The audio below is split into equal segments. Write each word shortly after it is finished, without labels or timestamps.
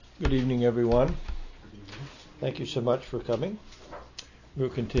Good evening, everyone. Thank you so much for coming. We'll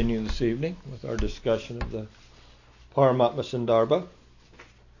continue this evening with our discussion of the Paramatma Sandarbha.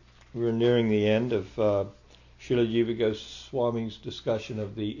 We're nearing the end of Srila Jiva Goswami's discussion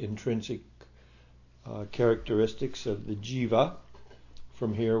of the intrinsic characteristics of the Jiva.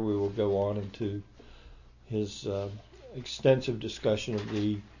 From here we will go on into his extensive discussion of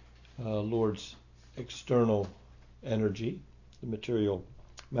the Lord's external energy, the material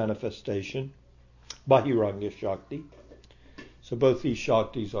manifestation, Bahiranga Shakti. So both these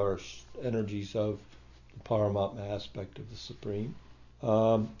Shaktis are energies of the Paramatma aspect of the Supreme.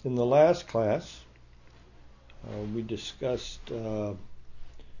 In the last class, we discussed the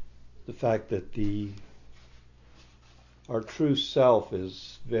fact that our true self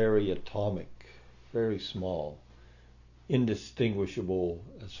is very atomic, very small, indistinguishable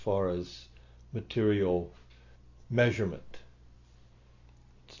as far as material measurement.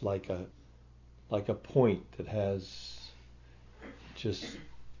 It's like a point that has just,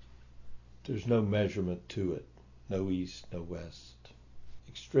 there's no measurement to it, no east, no west.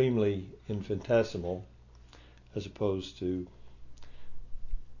 Extremely infinitesimal, as opposed to,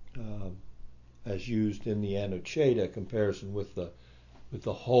 as used in the Anucheta comparison with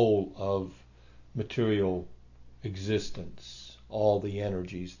the whole of material existence, all the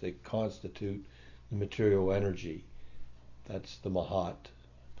energies that constitute the material energy. That's the Mahat,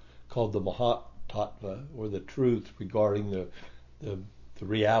 called the Mahat Tattva, or the truth regarding the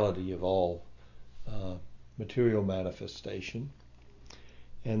reality of all material manifestation.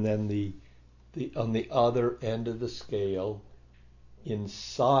 And then the on the other end of the scale, in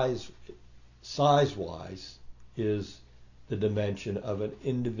size-wise, is the dimension of an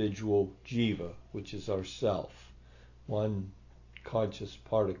individual jiva, which is ourself, one conscious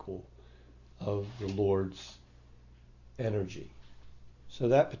particle of the Lord's energy. So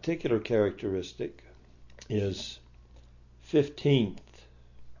that particular characteristic is 15th,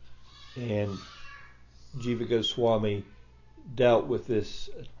 and Jiva Goswami dealt with this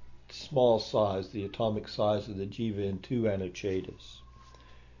small size, the atomic size of the jiva, in two Anuchetas.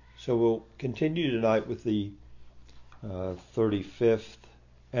 So we'll continue tonight with the 35th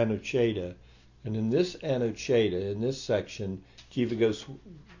Anucheta, and in this Anucheta, in this section, Jiva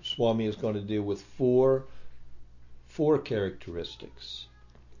Goswami is going to deal with four characteristics.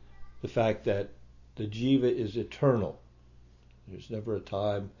 The fact that the jiva is eternal. There's never a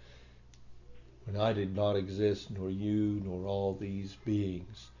time when I did not exist, nor you, nor all these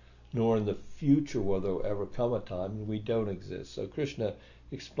beings, nor in the future will there ever come a time when we don't exist. So Krishna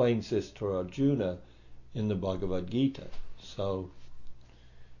explains this to Arjuna in the Bhagavad Gita. So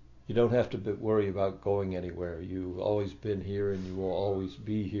you don't have to worry about going anywhere. You've always been here and you will always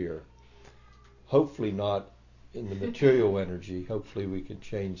be here. Hopefully not in the material energy. Hopefully we can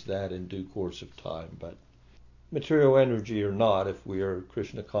change that in due course of time. But material energy or not, if we are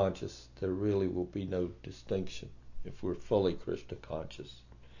Krishna conscious, there really will be no distinction if we're fully Krishna conscious.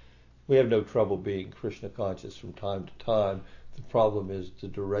 We have no trouble being Krishna conscious from time to time. The problem is the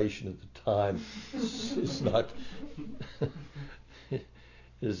duration of the time is not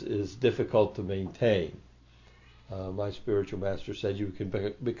is difficult to maintain. My spiritual master said you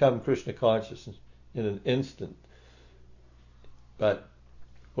can become Krishna conscious in an instant, but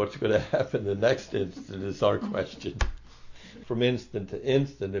what's going to happen the next instant is our question. From instant to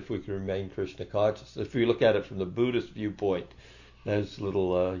instant, if we can remain Krishna conscious. If we look at it from the Buddhist viewpoint, there's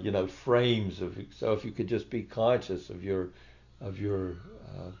little frames of. So if you could just be conscious of your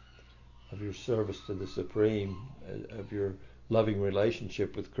service to the Supreme, of your loving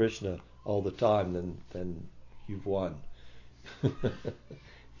relationship with Krishna all the time, then you've won.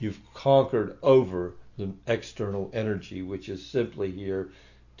 You've conquered over the external energy, which is simply here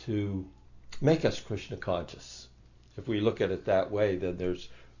to make us Krishna conscious. If we look at it that way, then there's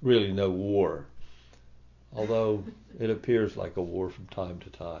really no war, although it appears like a war from time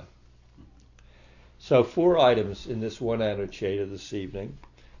to time. So 4 items in this one Anucheta this evening.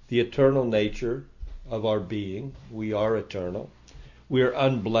 The eternal nature of our being. We are eternal. We are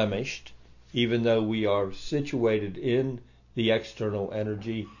unblemished, even though we are situated in the external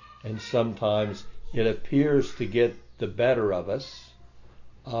energy, and sometimes it appears to get the better of us.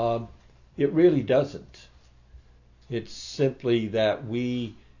 It really doesn't. It's simply that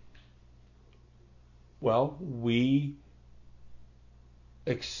we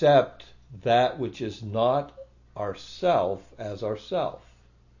accept that which is not ourself as ourself.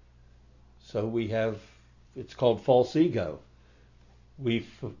 So we have, it's called false ego. We've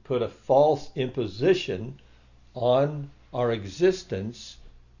put a false imposition on our existence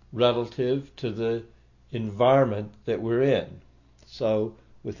relative to the environment that we're in. So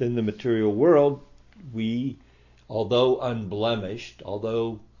within the material world, we, although unblemished,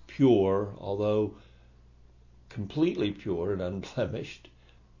 although pure, although completely pure and unblemished,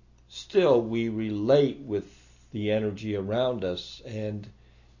 still we relate with the energy around us, and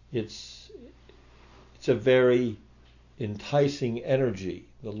it's a very enticing energy,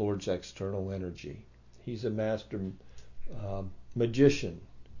 the Lord's external energy. He's a master magician,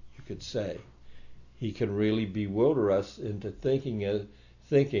 you could say. He can really bewilder us into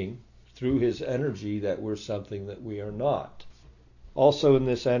thinking through his energy that we're something that we are not. Also in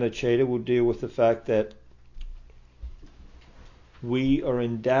this Anucheta, we'll deal with the fact that we are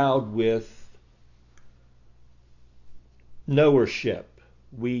endowed with knowership.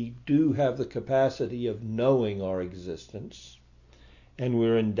 We do have the capacity of knowing our existence, and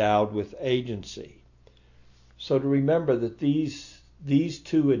we're endowed with agency. So to remember that these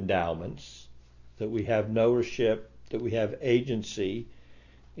two endowments, that we have knowership, that we have agency,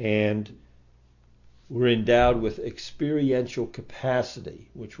 and we're endowed with experiential capacity,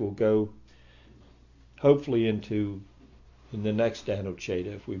 which we'll go hopefully into in the next Anucheta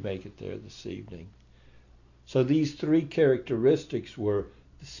if we make it there this evening. So these three characteristics were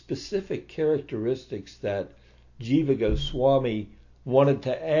the specific characteristics that Jiva Goswami wanted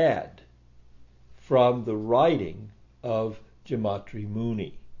to add from the writing of Jamatri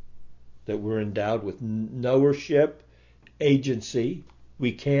Muni, that we're endowed with knowership, agency,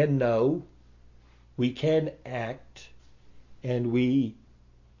 we can know, we can act, and we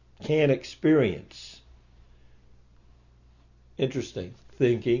can experience. Interesting.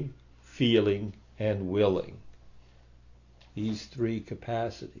 Thinking, feeling, and willing. These three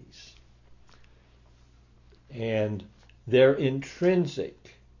capacities. And they're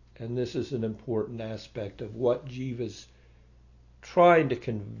intrinsic, and this is an important aspect of what Jiva's trying to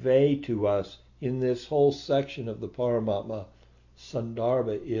convey to us in this whole section of the Paramatma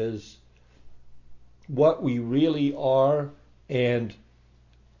Sandarbha, is what we really are, and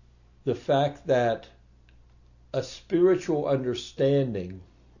the fact that a spiritual understanding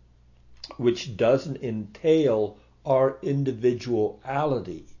which doesn't entail our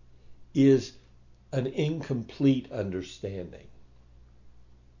individuality is an incomplete understanding.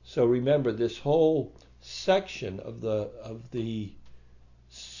 So remember, this whole section of the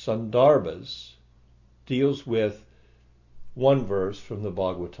Sandarbhas deals with one verse from the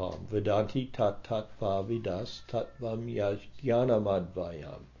Bhagavatam: Vedanti tat tattva vidas tattvam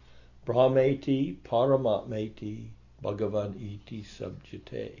yajnanamadvayam brahmeti paramatmeti bhagavan iti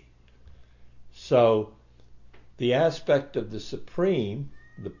subjite. So the aspect of the Supreme,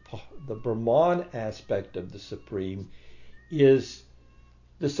 the Brahman aspect of the Supreme, is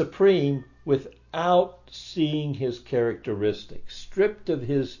the Supreme without seeing his characteristics, stripped of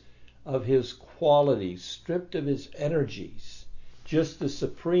his qualities, stripped of his energies, just the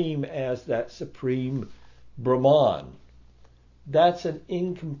Supreme as that Supreme Brahman. That's an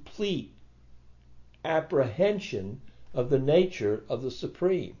incomplete apprehension of the nature of the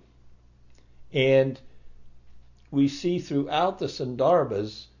Supreme. And we see throughout the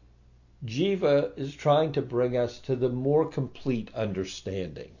Sandarbhas, Jiva is trying to bring us to the more complete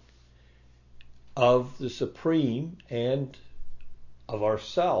understanding of the Supreme and of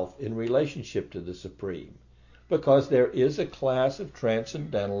ourself in relationship to the Supreme. Because there is a class of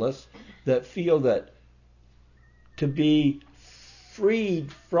transcendentalists that feel that to be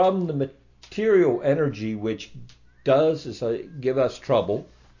freed from the material energy which does give us trouble,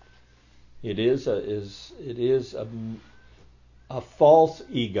 it is a false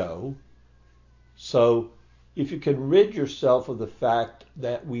ego. So if you can rid yourself of the fact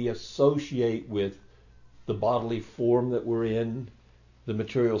that we associate with the bodily form that we're in, the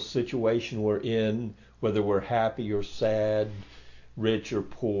material situation we're in, whether we're happy or sad, rich or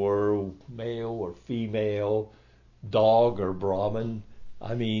poor, male or female, dog or Brahmin.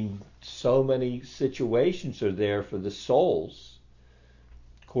 I mean, so many situations are there for the souls.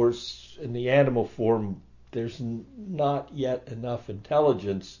 Of course, in the animal form, there's not yet enough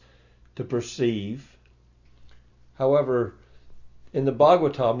intelligence to perceive. However, in the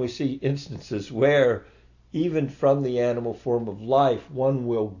Bhagavatam, we see instances where even from the animal form of life, one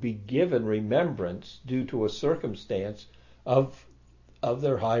will be given remembrance due to a circumstance of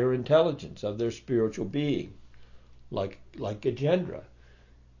their higher intelligence, of their spiritual being, like Gajendra.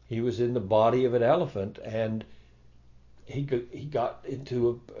 He was in the body of an elephant, and he got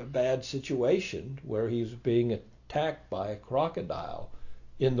into a bad situation where he was being attacked by a crocodile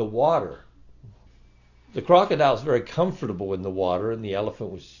in the water. The crocodile is very comfortable in the water, and the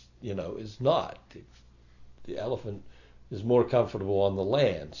elephant is not. The elephant is more comfortable on the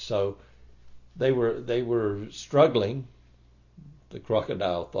land. So they were struggling the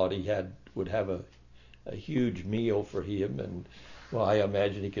crocodile thought he would have a huge meal for him, and well, I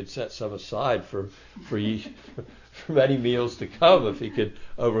imagine he could set some aside for many meals to come if he could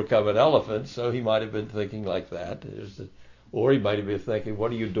overcome an elephant. So he might have been thinking like that. Or he might have been thinking,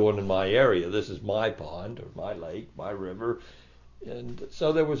 what are you doing in my area? This is my pond or my lake, my river. And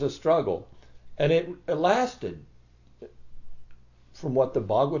so there was a struggle. And it lasted, from what the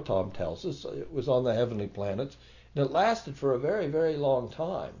Bhagavatam tells us, it was on the heavenly planets, and it lasted for a very, very long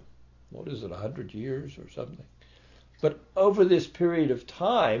time. What is it, 100 years or something? But over this period of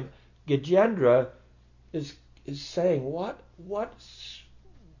time, Gajendra is saying, what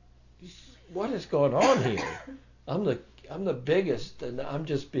is going on here? I'm the biggest, and I'm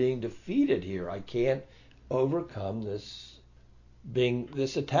just being defeated here. I can't overcome this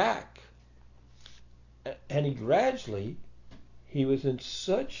attack. And he was in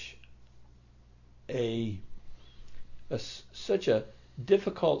such a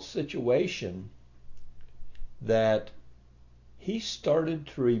difficult situation that he started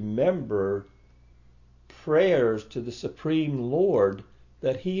to remember prayers to the Supreme Lord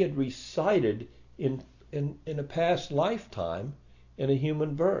that he had recited in a past lifetime in a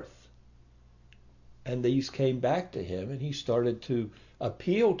human birth. And these came back to him, and he started to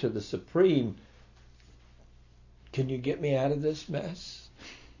appeal to the Supreme. Can you get me out of this mess?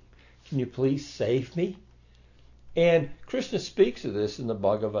 Can you please save me? And Krishna speaks of this in the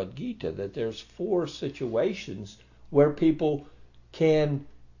Bhagavad Gita, that there's 4 situations where people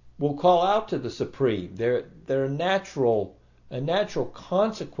will call out to the Supreme. They're a natural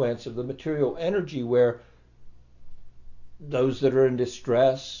consequence of the material energy, where those that are in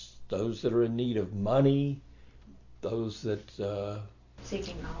distress, those that are in need of money, those that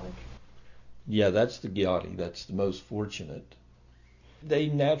seeking knowledge. Yeah, that's the Gyati. That's the most fortunate. They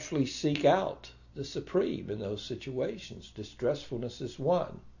naturally seek out the Supreme in those situations. Distressfulness is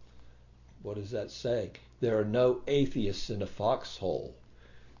one. What does that say? There are no atheists in a foxhole.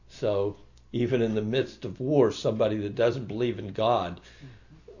 So even in the midst of war, somebody that doesn't believe in God,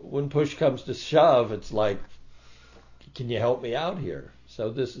 when push comes to shove, it's like, can you help me out here? So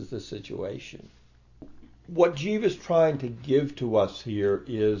this is the situation. What Jiva is trying to give to us here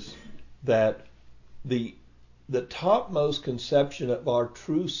is that the topmost conception of our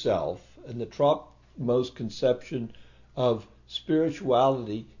true self and the topmost conception of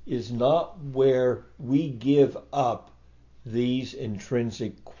spirituality is not where we give up these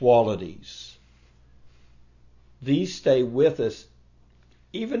intrinsic qualities. These stay with us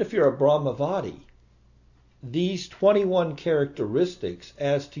even if you're a Brahmavadi. These 21 characteristics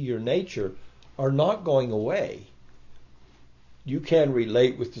as to your nature are not going away. You can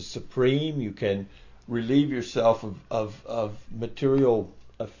relate with the Supreme. You can relieve yourself of material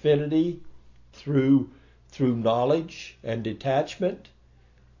affinity through knowledge and detachment,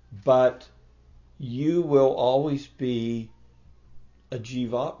 but you will always be a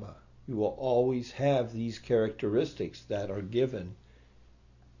Jivatma. You will always have these characteristics that are given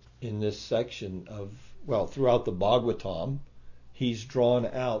in this section of, throughout the Bhagavatam. He's drawn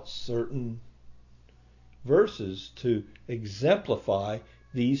out certain verses to exemplify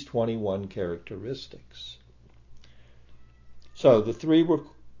these 21 characteristics. So the 3 we're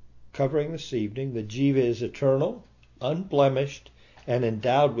covering this evening. The Jiva is eternal, unblemished, and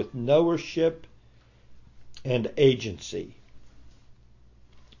endowed with knowership and agency.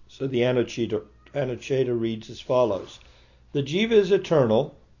 So the Anucheta reads as follows. The Jiva is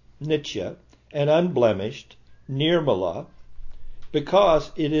eternal, Nitya, and unblemished, Nirmala,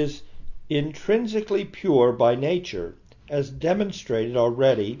 because it is intrinsically pure by nature, as demonstrated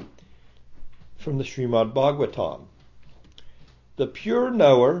already from the Srimad Bhagavatam. The pure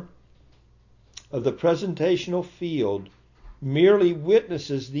knower of the presentational field merely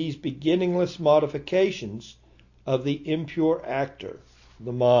witnesses these beginningless modifications of the impure actor,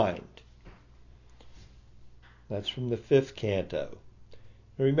 the mind. That's from the 5th canto.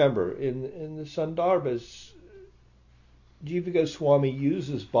 Remember, in the Sandarbhas, Jiva Goswami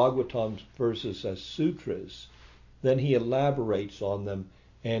uses Bhagavatam's verses as sutras, then he elaborates on them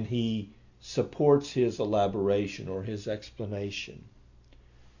and he supports his elaboration or his explanation.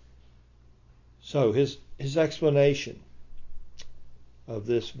 So his explanation of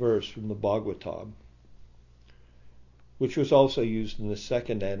this verse from the Bhagavatam, which was also used in the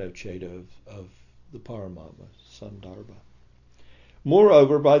 2nd Anucheta of the Paramatma, Sandarbha.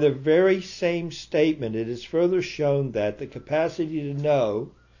 Moreover, by the very same statement, it is further shown that the capacity to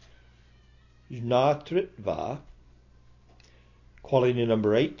know, jnatritva, quality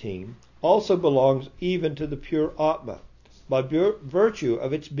number 18, also belongs even to the pure Atma, by virtue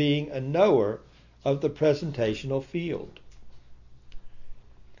of its being a knower of the presentational field.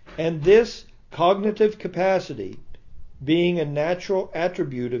 And this cognitive capacity, being a natural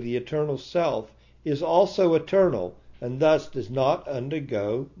attribute of the eternal self, is also eternal and thus does not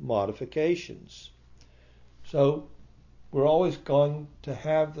undergo modifications. So we're always going to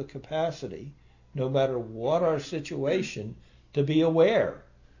have the capacity, no matter what our situation, to be aware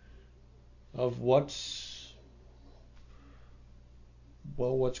of what's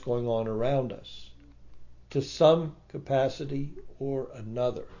going on around us, to some capacity or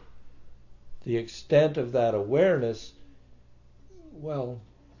another. The extent of that awareness, well,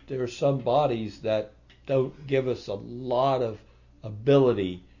 there are some bodies that don't give us a lot of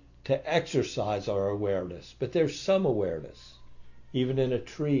ability to exercise our awareness, but there's some awareness, even in a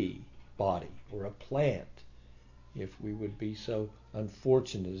tree body or a plant, if we would be so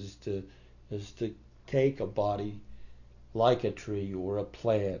unfortunate as to take a body like a tree or a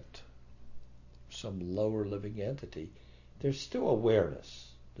plant, some lower living entity, there's still awareness.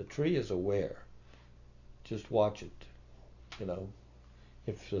 The tree is aware. Just watch it.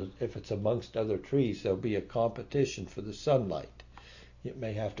 If it's amongst other trees, there'll be a competition for the sunlight. It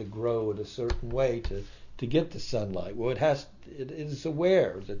may have to grow in a certain way to get the sunlight. Well, it is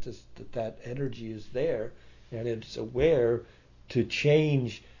aware that energy is there, and it's aware to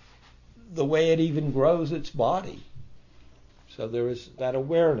change the way it even grows its body. So there is that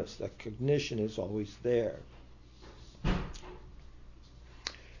awareness, that cognition is always there.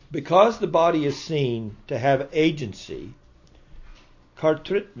 Because the body is seen to have agency,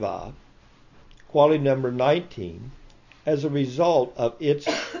 kartritva, quality number 19, as a result of its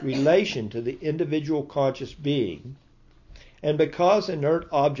relation to the individual conscious being, and because inert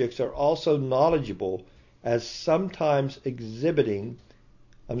objects are also knowledgeable as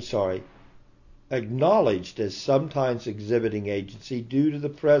acknowledged as sometimes exhibiting agency due to the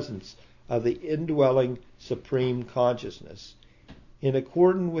presence of the indwelling supreme consciousness, in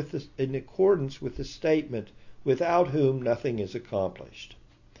accordance with the statement, without whom nothing is accomplished.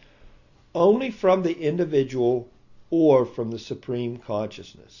 Only from the individual or from the supreme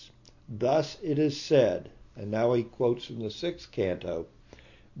consciousness. Thus it is said, and now he quotes from the 6th canto,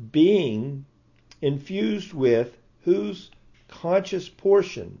 being infused with whose conscious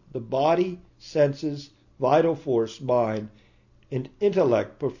portion the body, senses, vital force, mind, and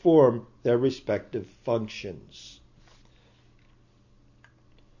intellect perform their respective functions.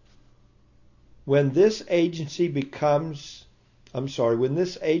 When this agency comes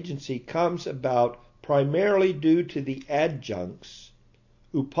about primarily due to the adjuncts,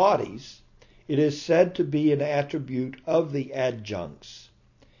 upadis, it is said to be an attribute of the adjuncts.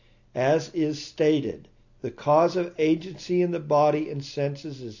 As is stated, the cause of agency in the body and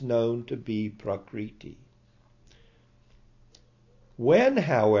senses is known to be prakriti. When,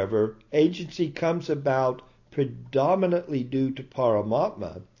 however, agency comes about predominantly due to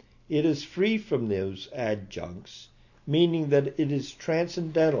Paramatma, it is free from those adjuncts, meaning that it is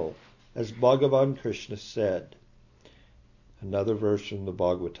transcendental, as Bhagavan Krishna said. Another verse from the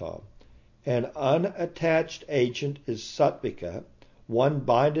Bhagavatam. An unattached agent is sattvika, one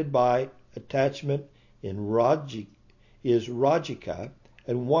binded by attachment is rajika,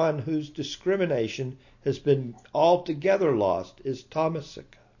 and one whose discrimination has been altogether lost is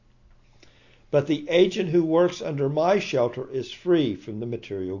tamasika. But the agent who works under my shelter is free from the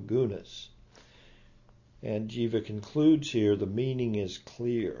material gunas. And Jiva concludes here, the meaning is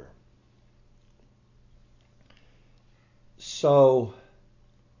clear. So,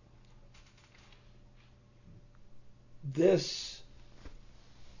 this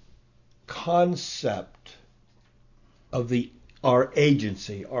concept of our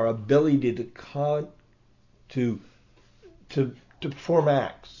agency, our ability to perform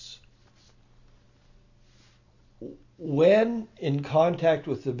acts, when in contact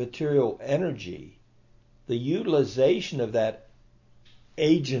with the material energy, the utilization of that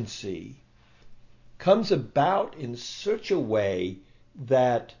agency comes about in such a way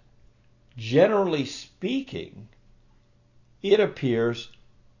that, generally speaking, it appears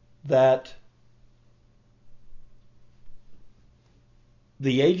that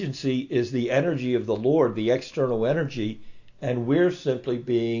the agency is the energy of the Lord, the external energy, and we're simply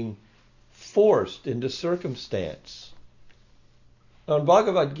being forced into circumstance. Now, in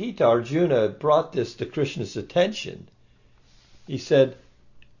Bhagavad Gita, Arjuna brought this to Krishna's attention. He said,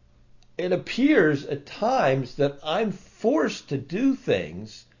 it appears at times that I'm forced to do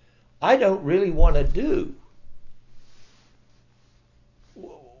things I don't really want to do.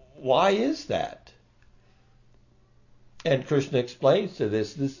 Why is that? And Krishna explains to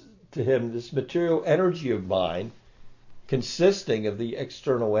him, this material energy of mine, consisting of the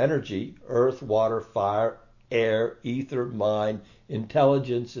external energy, earth, water, fire, air, ether, mind,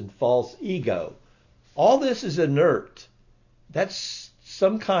 intelligence, and false ego. All this is inert. That's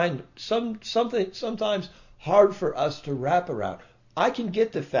something sometimes hard for us to wrap around. I can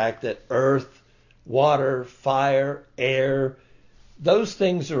get the fact that earth, water, fire, air, those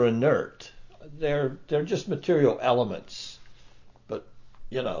things are inert. They're just material elements. But,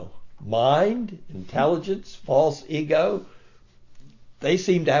 mind, intelligence, false ego, they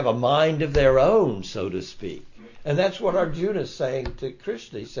seem to have a mind of their own, so to speak. And that's what Arjuna is saying to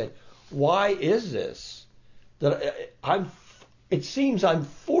Krishna. He's saying, why is this? That it seems I'm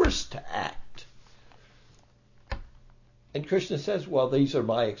forced to act. And Krishna says, well, these are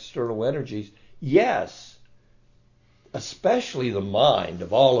my external energies. Yes, especially the mind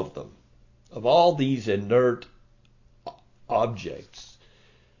of all of them, of all these inert objects.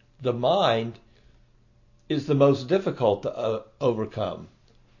 The mind is the most difficult to overcome.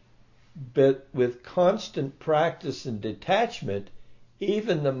 But with constant practice and detachment,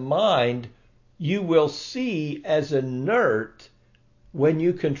 even the mind you will see as inert when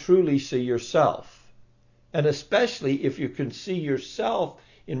you can truly see yourself. And especially if you can see yourself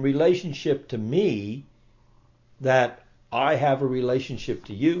in relationship to me, that I have a relationship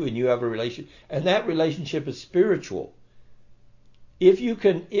to you and you have a relationship, and that relationship is spiritual. If you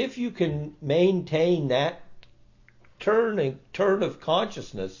can maintain that turn of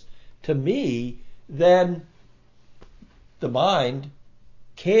consciousness to me, then the mind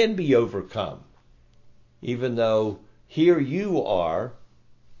can be overcome. Even though here you are,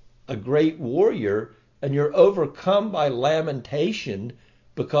 a great warrior, and you're overcome by lamentation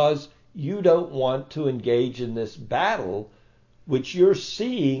because you don't want to engage in this battle, which you're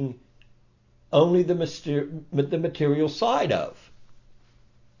seeing only the material side of.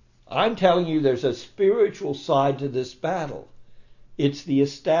 I'm telling you there's a spiritual side to this battle. It's the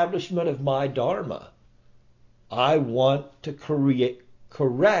establishment of my dharma. I want to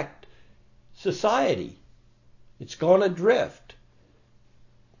correct society. It's gone adrift.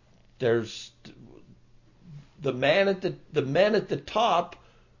 There's the men at the top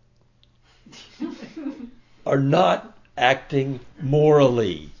are not acting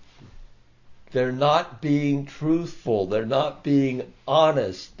morally. They're not being truthful. They're not being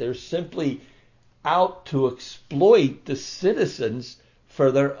honest. They're simply out to exploit the citizens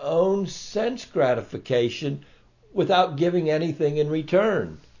for their own sense gratification without giving anything in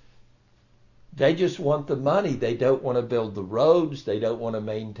return. They just want the money. They don't want to build the roads. They don't want to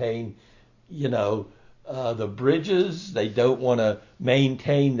maintain, the bridges. They don't want to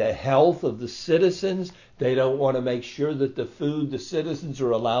maintain the health of the citizens. They don't want to make sure that the food the citizens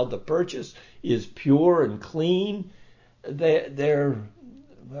are allowed to purchase is pure and clean. Actually,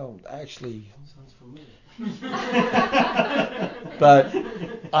 sounds familiar. But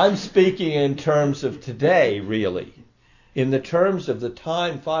I'm speaking in terms of today, really. In the terms of the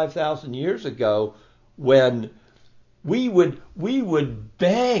time 5,000 years ago, when we would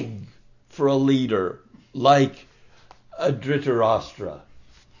beg for a leader like a Dhritarashtra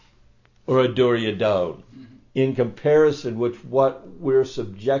or a Duryodhana, in comparison with what we're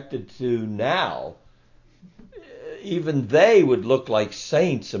subjected to now. Even they would look like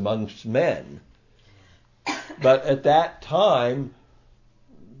saints amongst men. But at that time,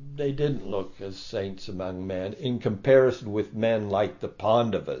 they didn't look as saints among men in comparison with men like the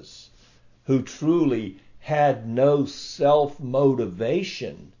Pandavas, who truly had no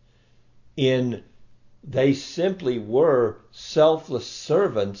self-motivation they simply were selfless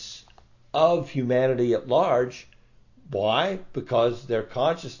servants of humanity at large. Why? Because their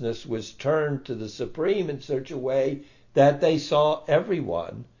consciousness was turned to the Supreme in such a way that they saw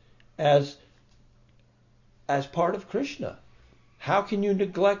everyone as part of Krishna. How can you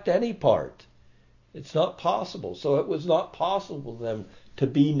neglect any part? It's not possible. So it was not possible for them to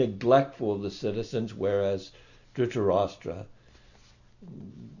be neglectful of the citizens, whereas Dhritarashtra,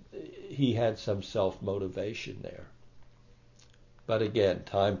 he had some self-motivation there. But again,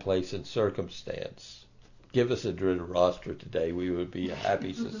 time, place, and circumstance. Give us a Dhritarashtra today, we would be a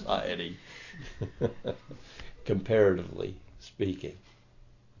happy society, comparatively speaking.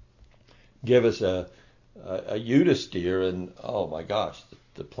 Give us a Yudhisthira and, oh my gosh,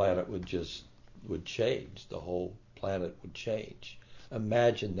 the planet would change. The whole planet would change.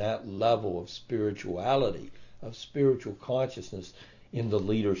 Imagine that level of spirituality, of spiritual consciousness in the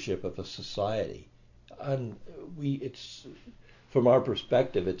leadership of a society. And it's from our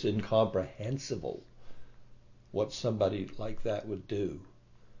perspective, it's incomprehensible what somebody like that would do.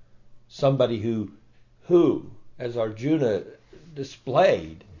 Somebody who, as Arjuna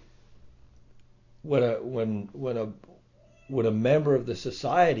displayed, when a member of the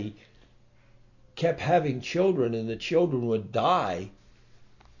society kept having children and the children would die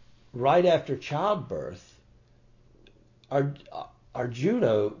right after childbirth,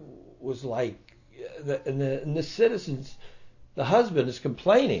 Arjuna was like, and the citizens, the husband is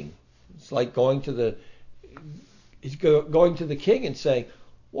complaining. It's like going to the king and saying,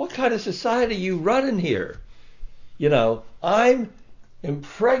 "What kind of society are you running here? I'm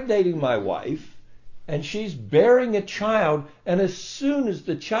impregnating my wife, and she's bearing a child, and as soon as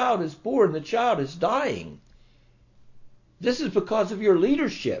the child is born, the child is dying. This is because of your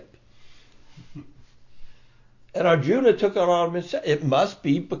leadership." And Arjuna took it on himself. It must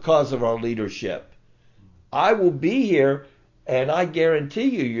be because of our leadership. I will be here, and I guarantee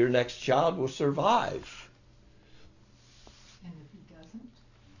you your next child will survive. And if he doesn't?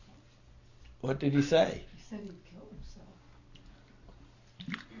 What did he say? He said he'd kill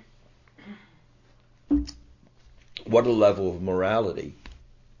himself. What a level of morality.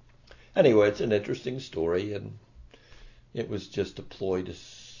 Anyway, it's an interesting story, and it was just a ploy to,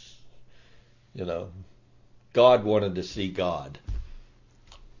 God wanted to see God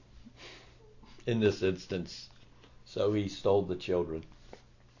in this instance, so he stole the children.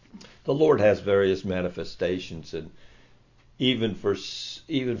 The Lord has various manifestations, and even for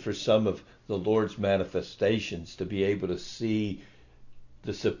some of the Lord's manifestations, to be able to see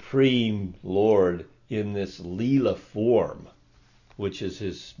the Supreme Lord in this Leela form, which is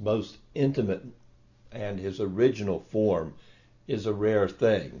his most intimate and his original form, is a rare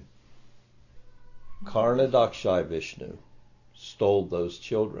thing. Karna Dakshay Vishnu stole those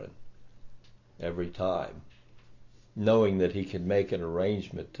children every time, knowing that he could make an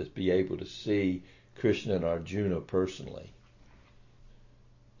arrangement to be able to see Krishna and Arjuna personally.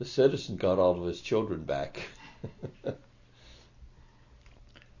 The citizen got all of his children back.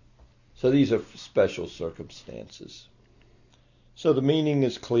 So these are special circumstances. So the meaning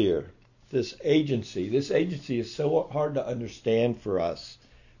is clear. This agency is so hard to understand for us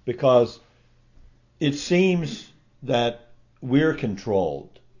because it seems that we're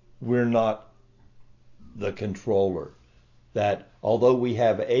controlled. We're not the controller. That although we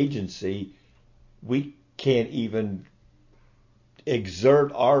have agency, we can't even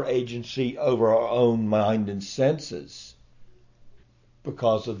exert our agency over our own mind and senses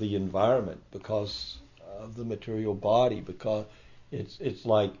because of the environment, because of the material body, because it's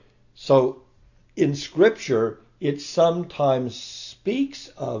like, so in Scripture it sometimes speaks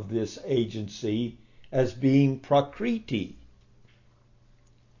of this agency as being prakriti.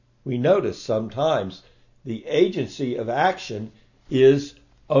 We notice sometimes the agency of action is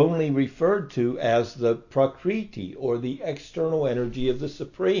only referred to as the prakriti, or the external energy of the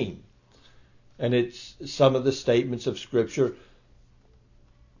Supreme. And it's some of the statements of Scripture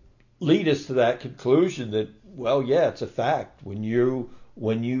lead us to that conclusion that, well, yeah, it's a fact. When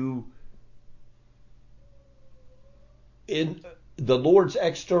the Lord's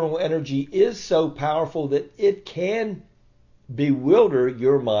external energy is so powerful that it can bewilder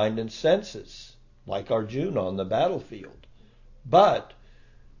your mind and senses, like Arjuna on the battlefield. But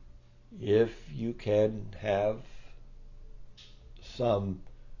if you can have some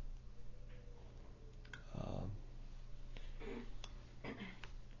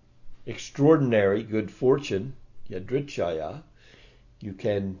extraordinary good fortune, yadrichaya, you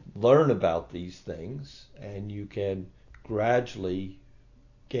can learn about these things and you can gradually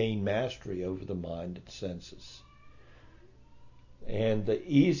gain mastery over the mind and senses. And the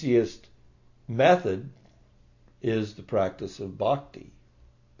easiest method is the practice of bhakti.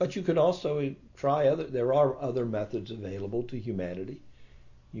 But you can also try there are other methods available to humanity.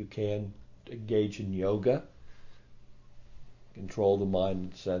 You can engage in yoga, control the mind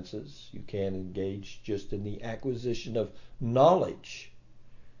and senses. You can engage just in the acquisition of knowledge.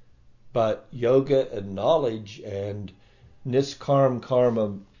 But yoga and knowledge and niskam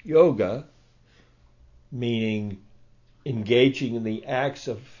karma yoga, meaning engaging in the acts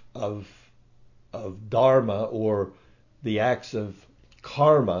of dharma, or the acts of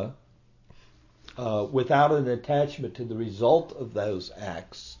karma, without an attachment to the result of those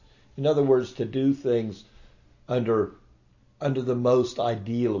acts. In other words, to do things under the most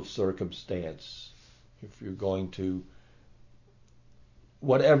ideal of circumstance. If you're going to,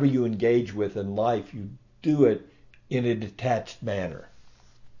 whatever you engage with in life, you do it in a detached manner.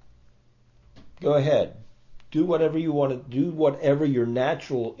 Go ahead. Do whatever you want to do, whatever your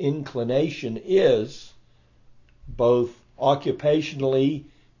natural inclination is, both occupationally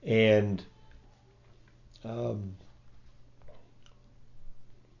and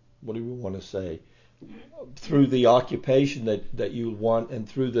what do we want to say? Through the occupation that you want, and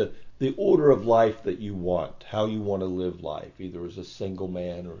through the the order of life that you want, how you want to live life, either as a single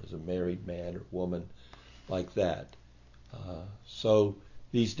man or as a married man or woman, like that. So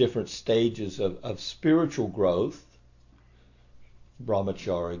these different stages of spiritual growth,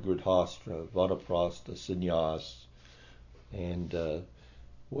 brahmachari, grihastra, vanaprastha, sannyas, and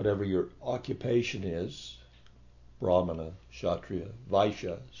whatever your occupation is, brahmana, kshatriya,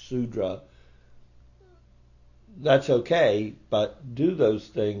 vaishya, sudra, that's okay, but do those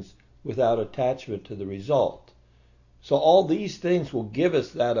things without attachment to the result. So all these things will give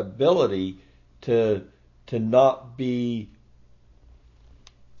us that ability to not be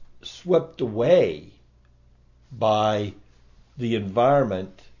swept away by the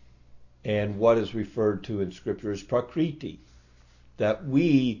environment and what is referred to in Scripture as prakriti, that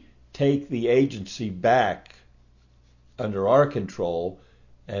we take the agency back under our control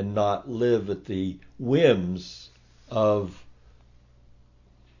and not live at the whims of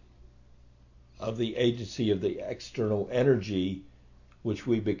the agency of the external energy which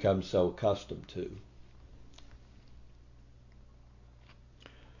we become so accustomed to.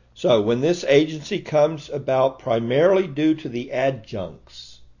 So when this agency comes about primarily due to the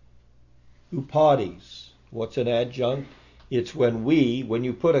adjuncts, upadhis, what's an adjunct? It's when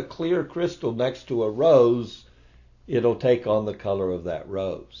you put a clear crystal next to a rose, it'll take on the color of that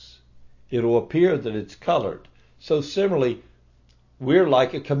rose. It'll appear that it's colored. So similarly, we're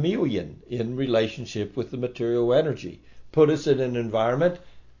like a chameleon in relationship with the material energy. Put us in an environment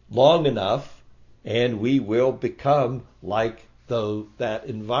long enough, and we will become like that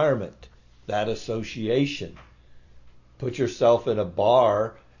environment, that association. Put yourself in a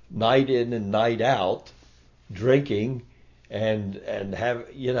bar, night in and night out, drinking, and have,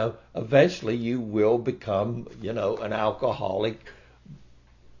 eventually you will become, an alcoholic,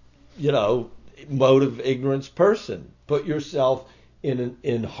 mode of ignorance person. Put yourself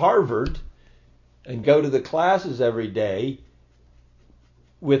in Harvard and go to the classes every day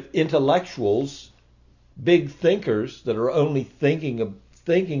with intellectuals, big thinkers that are only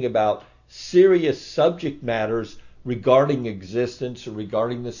thinking about serious subject matters regarding existence or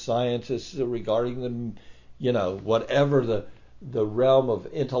regarding the sciences or regarding the, whatever the realm of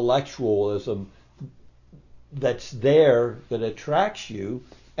intellectualism that's there that attracts you,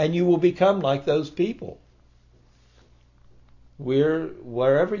 and you will become like those people.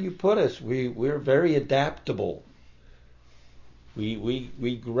 Wherever you put us, we're very adaptable.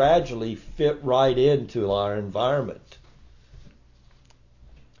 We gradually fit right into our environment.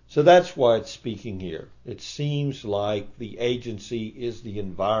 So that's why it's speaking here. It seems like the agency is the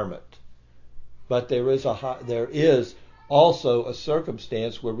environment. But there is also a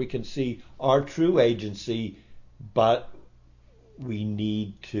circumstance where we can see our true agency, but we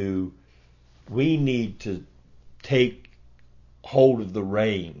need to take hold of the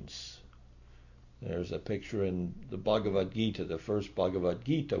reins. There's a picture in the Bhagavad Gita, the first Bhagavad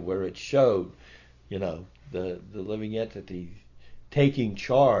Gita, where it showed, the living entity taking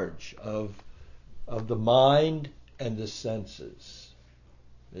charge of the mind and the senses.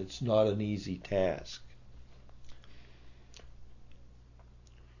 It's not an easy task.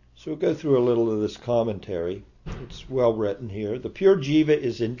 So we'll go through a little of this commentary. It's well written here. The pure jiva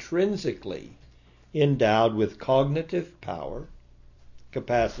is intrinsically endowed with cognitive power,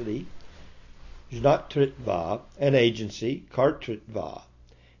 capacity, jnatritva, and agency, kartritva.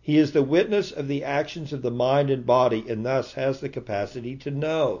 He is the witness of the actions of the mind and body and thus has the capacity to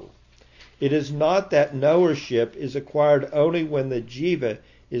know. It is not that knowership is acquired only when the jiva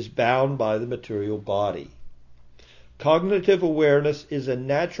is bound by the material body. Cognitive awareness is a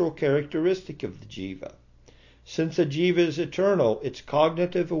natural characteristic of the jiva. Since a jiva is eternal, its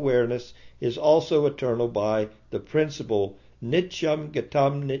cognitive awareness is also eternal by the principle nityam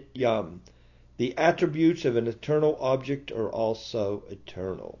gatam nityam. The attributes of an eternal object are also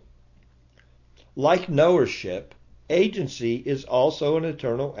eternal. Like knowership, agency is also an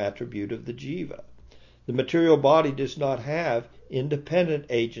eternal attribute of the jiva. The material body does not have independent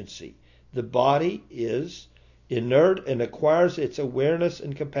agency. The body is inert and acquires its awareness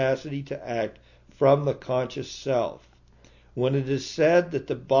and capacity to act from the conscious self. When it is said that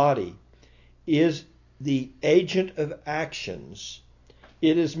the body is the agent of actions,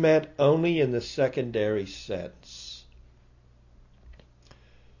 it is meant only in the secondary sense.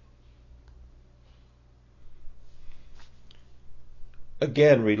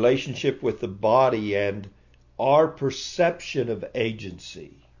 Again, relationship with the body and our perception of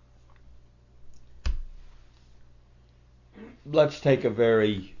agency. Let's take a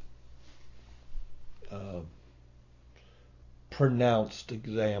very pronounced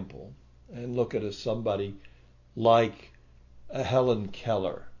example and look at somebody like a Helen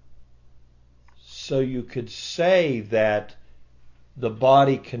Keller. so you could say that the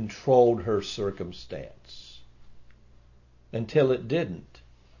body controlled her circumstance until it didn't.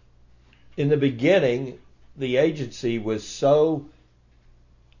 In the beginning, the agency was so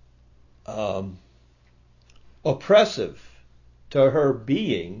oppressive to her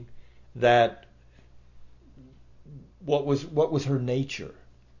being that what was her nature?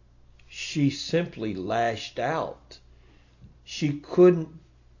 She simply lashed out. She couldn't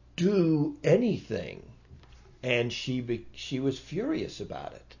do anything, and she was furious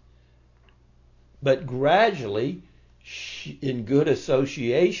about it. But gradually, in good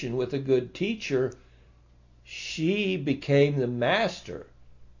association with a good teacher, she became the master,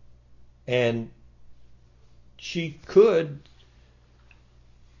 and she could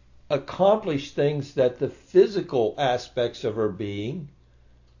accomplish things that the physical aspects of her being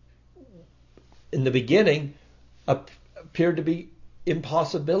in the beginning appeared to be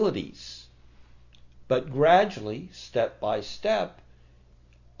impossibilities. But gradually, step by step,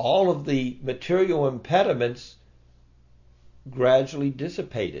 all of the material impediments gradually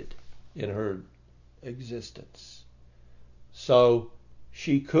dissipated in her existence. So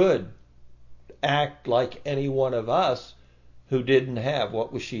she could act like any one of us who didn't have,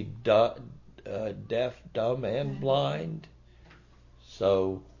 what was she, deaf, dumb, and blind?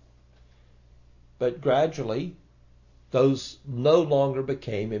 So, but gradually, those no longer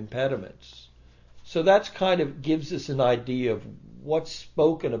became impediments. So that's kind of gives us an idea of what's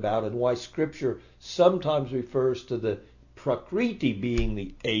spoken about and why Scripture sometimes refers to the Prakriti being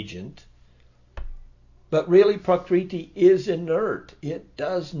the agent. But really, Prakriti is inert. It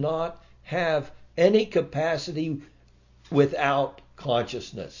does not have any capacity without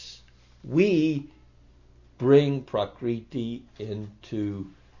consciousness. We bring Prakriti into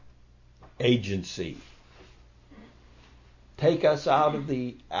agency. Take us out of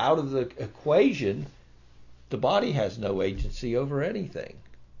the equation, the body has no agency over anything.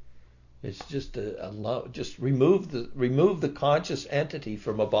 It's just just remove the conscious entity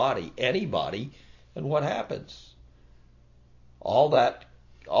from a body, any body, and what happens? All that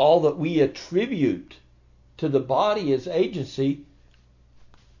we attribute to the body as agency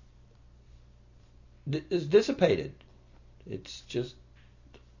is dissipated. It's just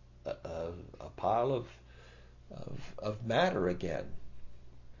a pile of matter again.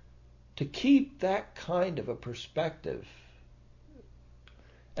 To keep that kind of a perspective,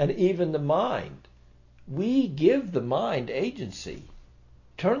 and even the mind, we give the mind agency.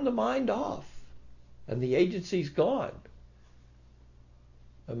 Turn the mind off, and the agency's gone.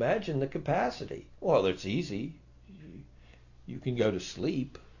 Imagine the capacity. Well, it's easy. You can go to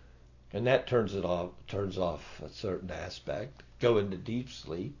sleep, and that turns off a certain aspect. Go into deep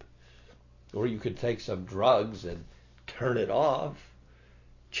sleep. Or you could take some drugs and turn it off,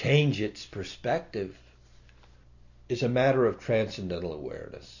 change its perspective. It's a matter of transcendental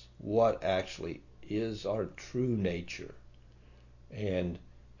awareness. What actually is our true nature? And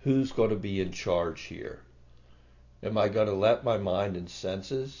who's going to be in charge here? Am I going to let my mind and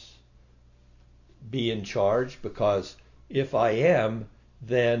senses be in charge? Because if I am,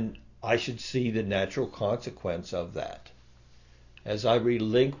 then I should see the natural consequence of that. As I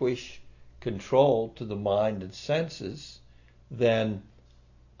relinquish control to the mind and senses, then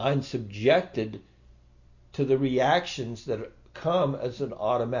I'm subjected to the reactions that come as an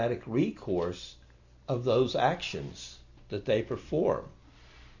automatic recourse of those actions that they perform.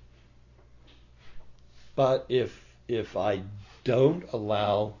 But if I don't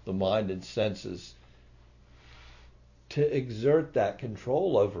allow the mind and senses to exert that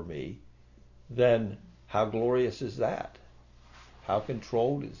control over me, then how glorious is that? How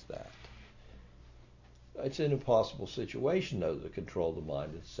controlled is that? It's an impossible situation, though, to control the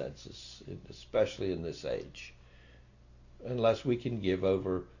mind and senses, especially in this age, unless we can give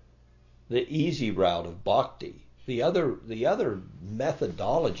over the easy route of bhakti. The other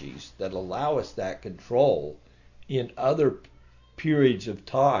methodologies that allow us that control in other periods of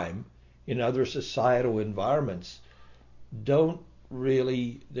time, in other societal environments, don't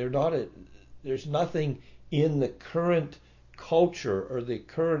really, there's nothing in the current culture or the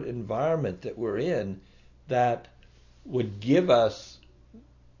current environment that we're in that would give us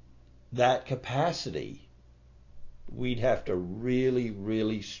that capacity. We'd have to really,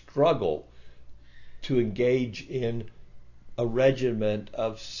 really struggle to engage in a regimen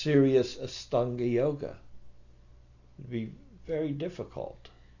of serious Ashtanga yoga. It'd be very difficult,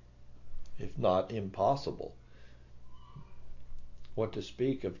 if not impossible. What to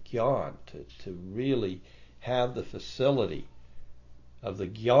speak of Gyan, to really have the facility of the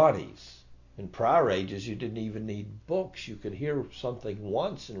Gyanis. In prior ages, you didn't even need books. You could hear something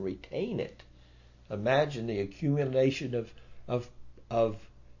once and retain it. Imagine the accumulation of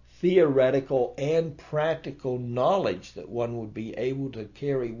theoretical and practical knowledge that one would be able to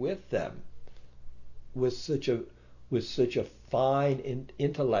carry with them with such a fine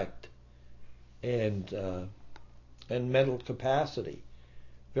intellect and mental capacity.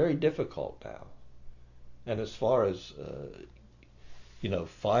 Very difficult now. And as far as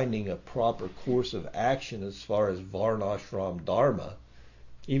finding a proper course of action as far as Varnashram Dharma,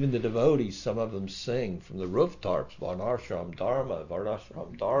 even the devotees, some of them sing from the rooftops, Varnashram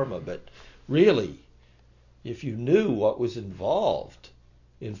Dharma, but really, if you knew what was involved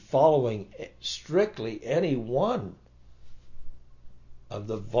in following strictly any one of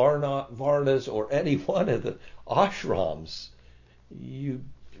the Varnas or any one of the ashrams,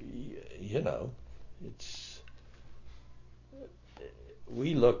 it's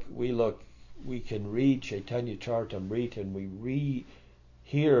we can read Chaitanya Charitamrita and we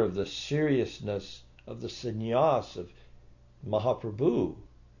hear of the seriousness of the sannyas of Mahaprabhu,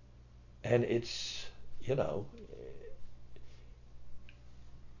 and it's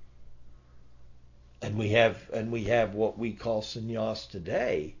and we have what we call sannyas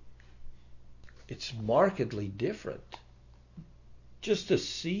today. It's markedly different. Just to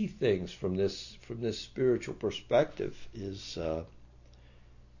see things from this spiritual perspective is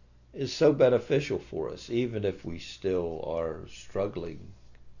so beneficial for us, even if we still are struggling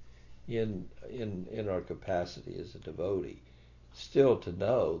in our capacity as a devotee. Still to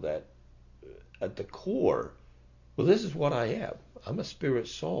know that at the core, well, this is what I am. I'm a spirit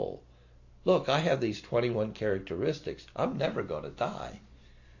soul. Look, I have these 21 characteristics. I'm never going to die.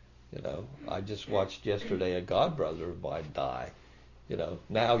 I just watched yesterday a godbrother of mine die.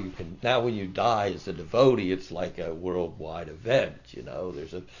 Now when you die as a devotee, it's like a worldwide event.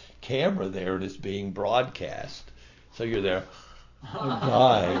 There's a camera there and it's being broadcast. So you're there, I'm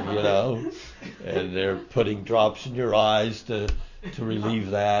dying, and they're putting drops in your eyes to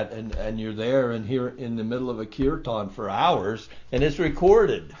relieve that, and you're there and here in the middle of a kirtan for hours, and it's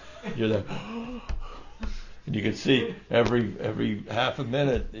recorded. You're there, and you can see every half a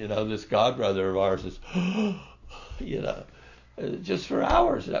minute, this godbrother of ours is, just for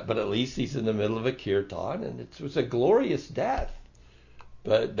hours. But at least he's in the middle of a kirtan, and it was a glorious death.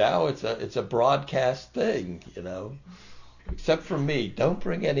 But now it's a broadcast thing, Except for me, don't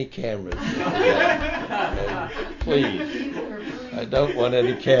bring any cameras. Please, I don't want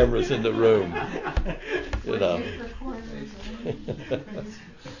any cameras in the room.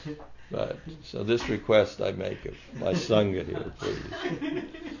 But so this request I make of my sangha here, please.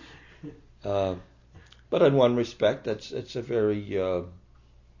 But in one respect, it's a very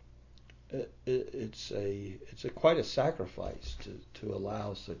it's a quite a sacrifice to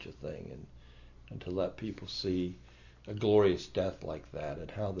allow such a thing and to let people see a glorious death like that, and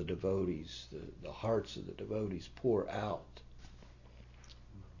how the devotees, the hearts of the devotees pour out.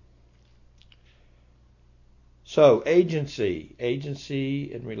 So agency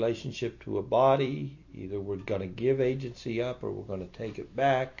in relationship to a body. Either we're going to give agency up or we're going to take it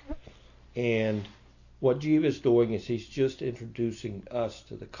back. And what Jiva is doing is he's just introducing us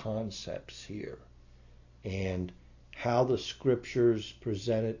to the concepts here and how the scriptures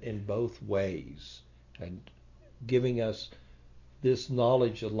present it in both ways. And giving us this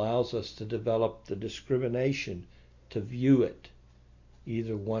knowledge allows us to develop the discrimination to view it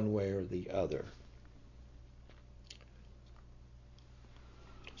either one way or the other.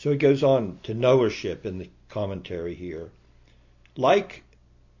 So he goes on to knowership in the commentary here. Like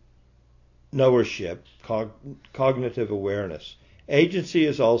knowership, cognitive awareness, agency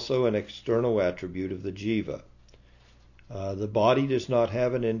is also an external attribute of the jiva. The body does not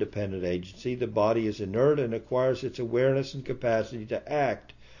have an independent agency. The body is inert and acquires its awareness and capacity to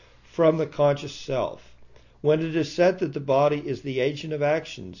act from the conscious self. When it is said that the body is the agent of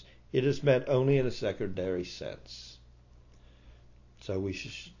actions, it is meant only in a secondary sense. So we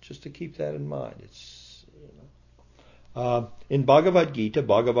should just to keep that in mind. It's in Bhagavad Gita,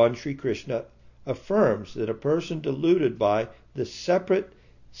 Bhagavan Sri Krishna affirms that a person deluded by the separate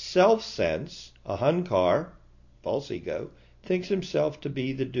self-sense, ahankar, false ego, thinks himself to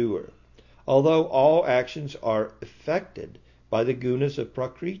be the doer, although all actions are affected by the gunas of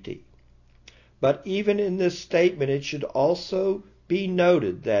Prakriti. But even in this statement, it should also be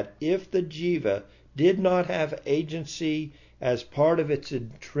noted that if the jiva did not have agency as part of its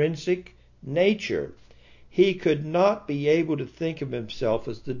intrinsic nature, he could not be able to think of himself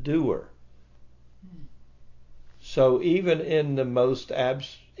as the doer. So even in the most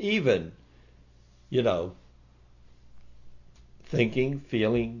thinking,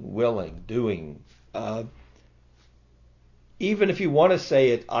 feeling, willing, doing, even if you want to say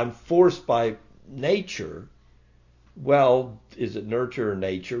it, I'm forced by nature, well, is it nurture or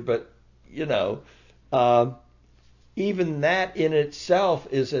nature? But, you know, um, even that in itself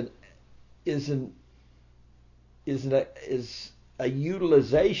is an is a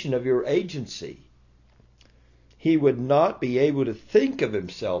utilization of your agency. He would not be able to think of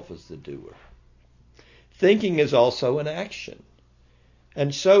himself as the doer. Thinking is also an action.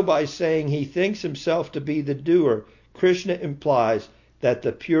 And so by saying he thinks himself to be the doer, Krishna implies that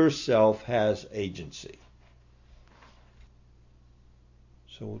the pure self has agency.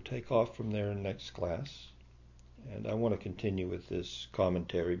 So we'll take off from there in the next class. And I want to continue with this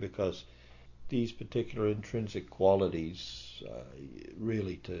commentary because these particular intrinsic qualities,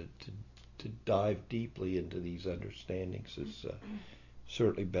 really to dive deeply into these understandings is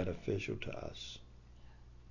certainly beneficial to us.